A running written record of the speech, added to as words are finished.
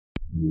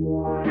Missing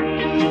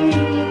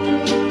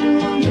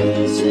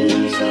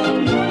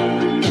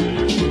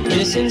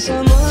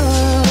someone.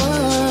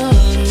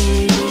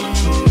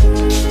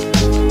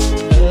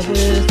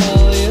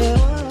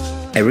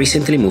 I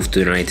recently moved to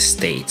the United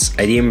States.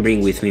 I didn't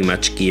bring with me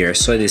much gear,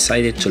 so I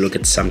decided to look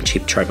at some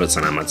cheap tripods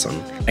on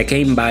Amazon. I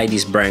came by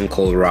this brand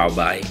called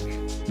Raubay.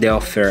 They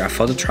offer a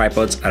photo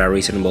tripod at a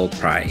reasonable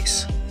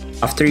price.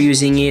 After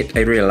using it, I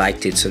really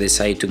liked it, so I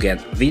decided to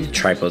get a video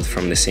tripod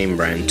from the same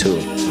brand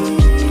too.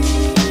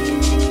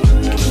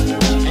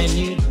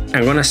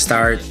 I'm gonna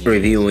start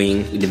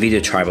reviewing the video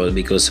tripod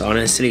because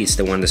honestly it's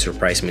the one that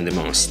surprised me the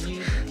most.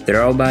 The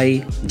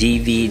Raubay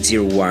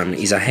DV01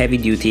 is a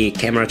heavy-duty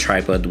camera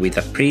tripod with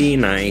a pretty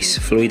nice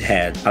fluid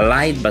head, a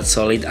light but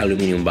solid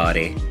aluminum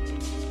body.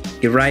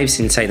 It arrives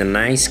inside a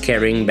nice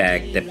carrying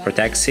bag that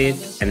protects it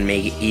and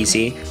makes it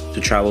easy to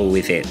travel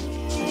with it.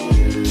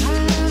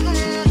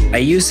 I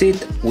use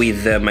it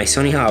with my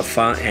Sony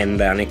Alpha and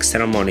an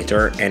external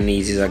monitor, and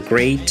it is a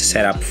great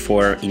setup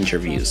for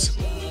interviews.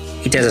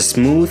 It has a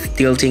smooth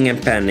tilting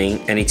and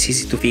panning, and it's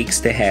easy to fix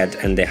the head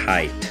and the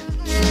height.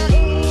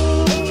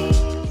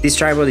 This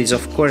tripod is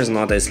of course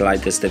not as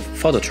light as the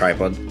photo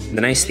tripod.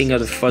 The nice thing of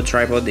the photo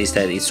tripod is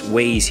that it's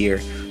way easier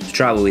to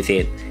travel with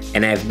it,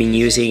 and I've been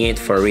using it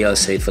for real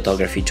estate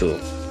photography too.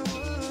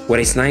 What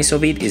is nice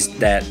of it is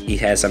that it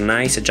has a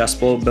nice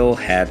adjustable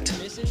head,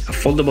 a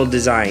foldable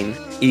design.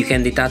 You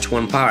can detach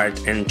one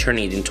part and turn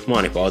it into a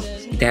monopod.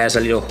 It has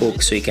a little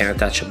hook so you can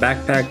attach a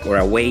backpack or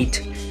a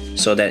weight,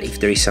 so that if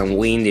there is some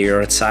wind or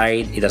you're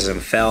outside, it doesn't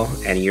fall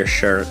and you're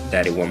sure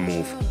that it won't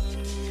move.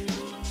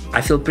 I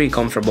feel pretty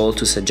comfortable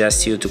to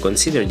suggest you to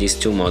consider these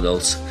two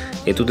models.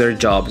 They do their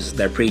jobs,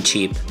 they're pretty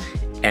cheap,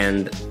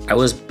 and I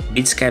was a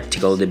bit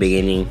skeptical at the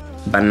beginning,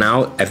 but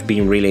now I've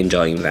been really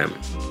enjoying them.